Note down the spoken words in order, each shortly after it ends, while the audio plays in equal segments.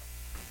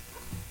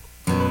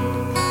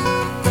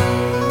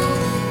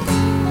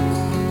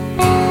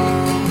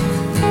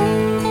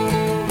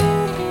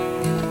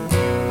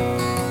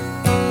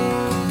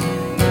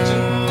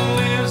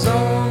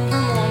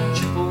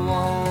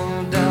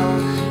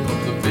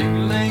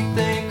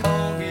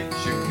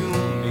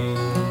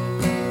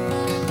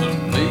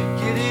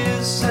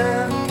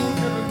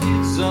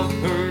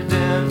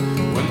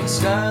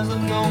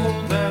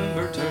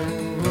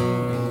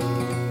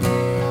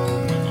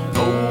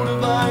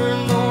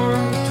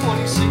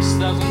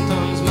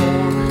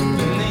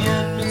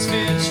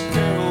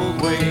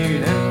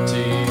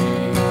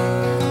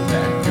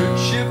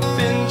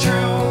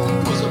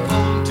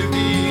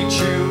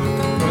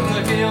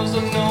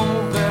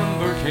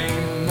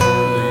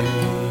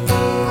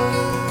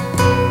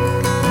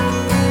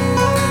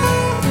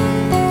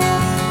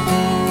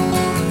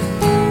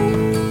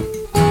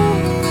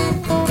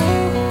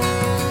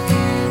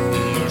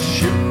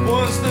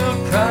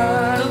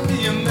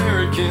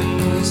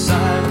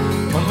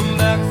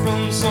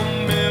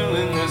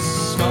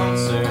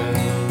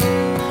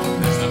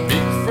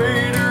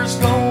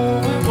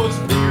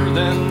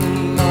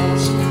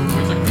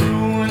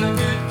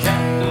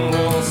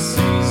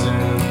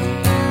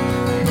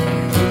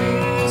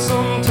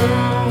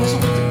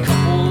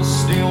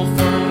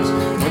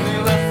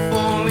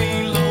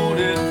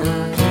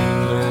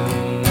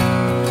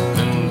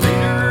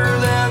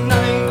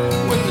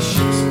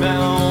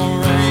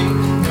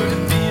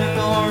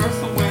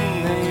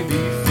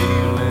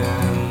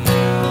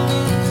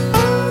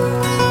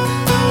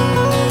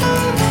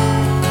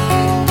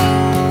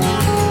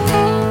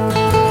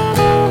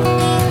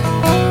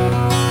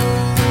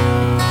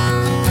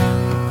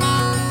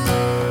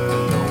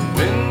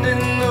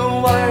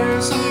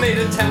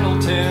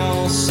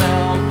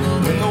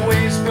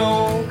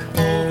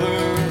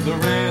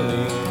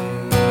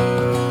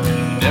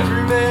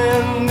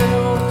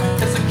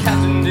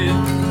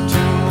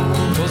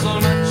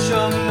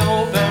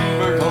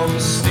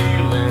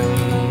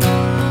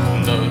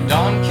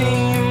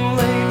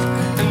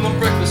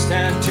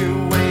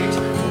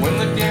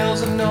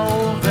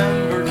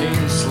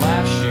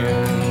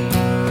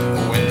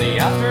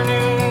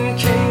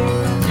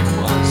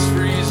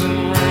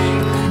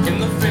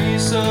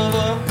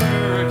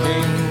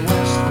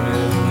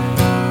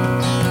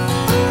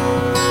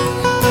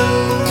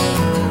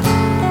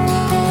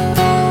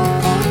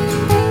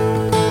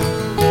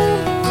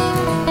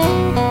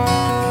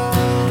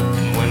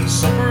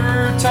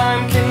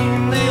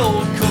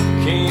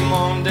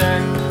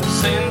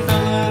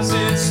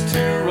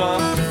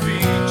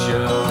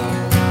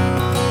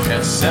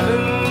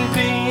7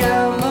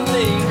 p.m. the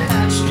main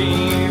hatch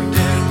caved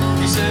in.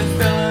 He said,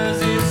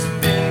 fellas, it's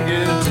been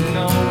good to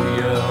know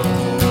you.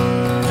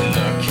 And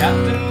the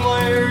captain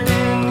wired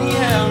in, he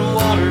had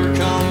water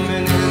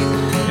coming in,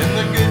 and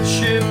the good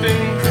ship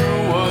and crew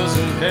was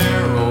in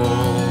peril.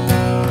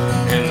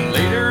 And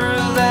later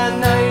that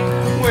night,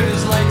 when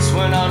his lights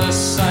went out of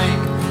sight,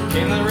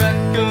 came the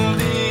wreck of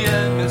the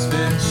Edmond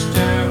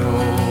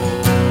Fitzgerald.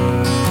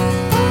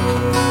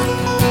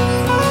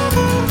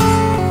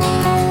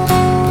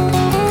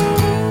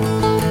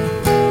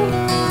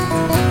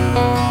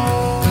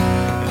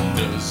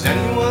 Does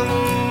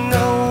anyone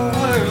know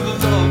where the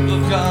love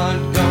of God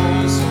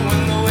goes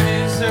when the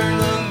waves turn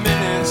the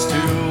minutes to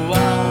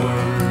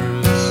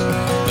hours?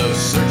 The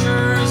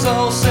searchers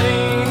all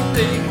say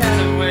they had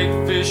a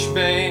Whitefish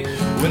Bay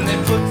when they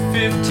put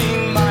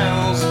 15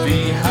 miles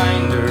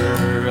behind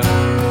her.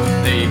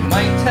 They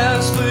might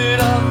have split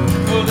up,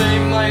 or they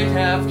might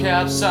have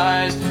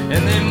capsized,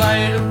 and they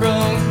might have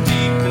broke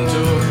deep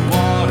into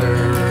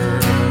water.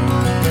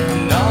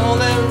 And all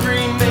that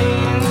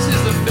remains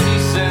is the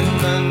face and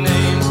the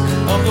names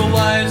of the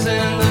wives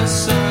and the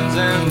sons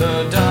and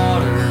the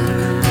daughters.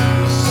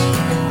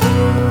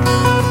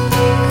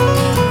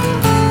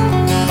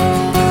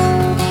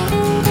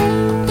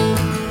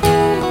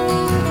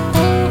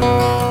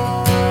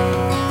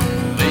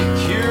 Lake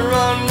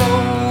Huron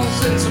rolls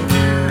and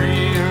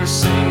Superior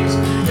sings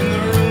in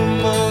the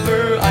room of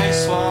her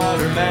ice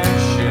water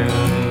mansion.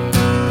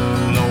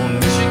 Lone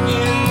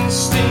Michigan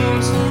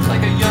steams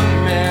like a young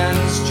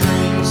man's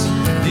dreams.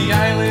 The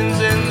islands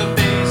and the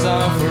bays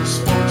are for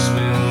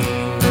sportsmen.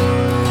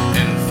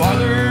 And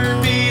farther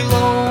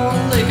below,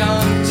 Lake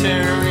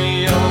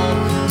Ontario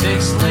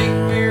takes Lake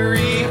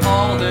Erie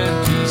all that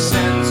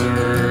descends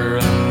her.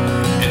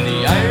 And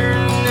the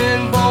iron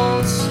and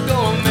bolts go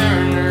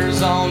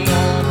mariners all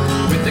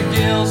know with the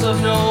gales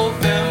of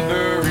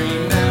November,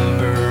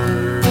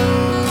 remember.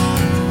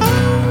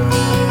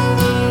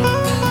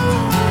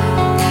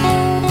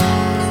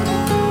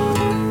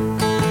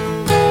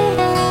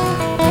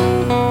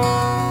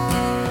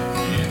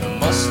 In a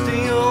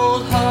musty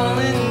old hall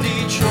in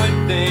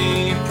Detroit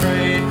they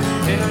prayed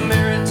in a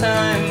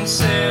maritime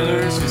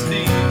sailor's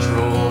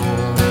cathedral.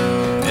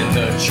 And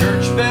the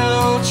church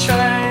bell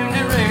chimed,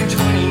 it rang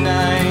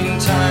 29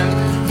 times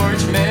for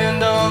each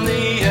man on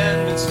the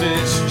Edmond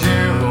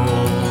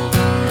Fitzgerald.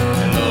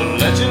 And the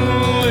legend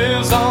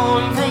lives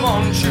on from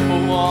on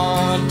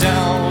Chippewa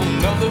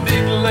down of the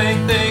big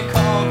lake they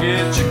call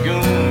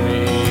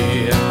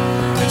Gitchagumi.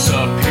 And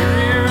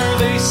Superior,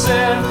 they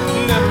said,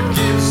 never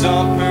gives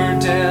up her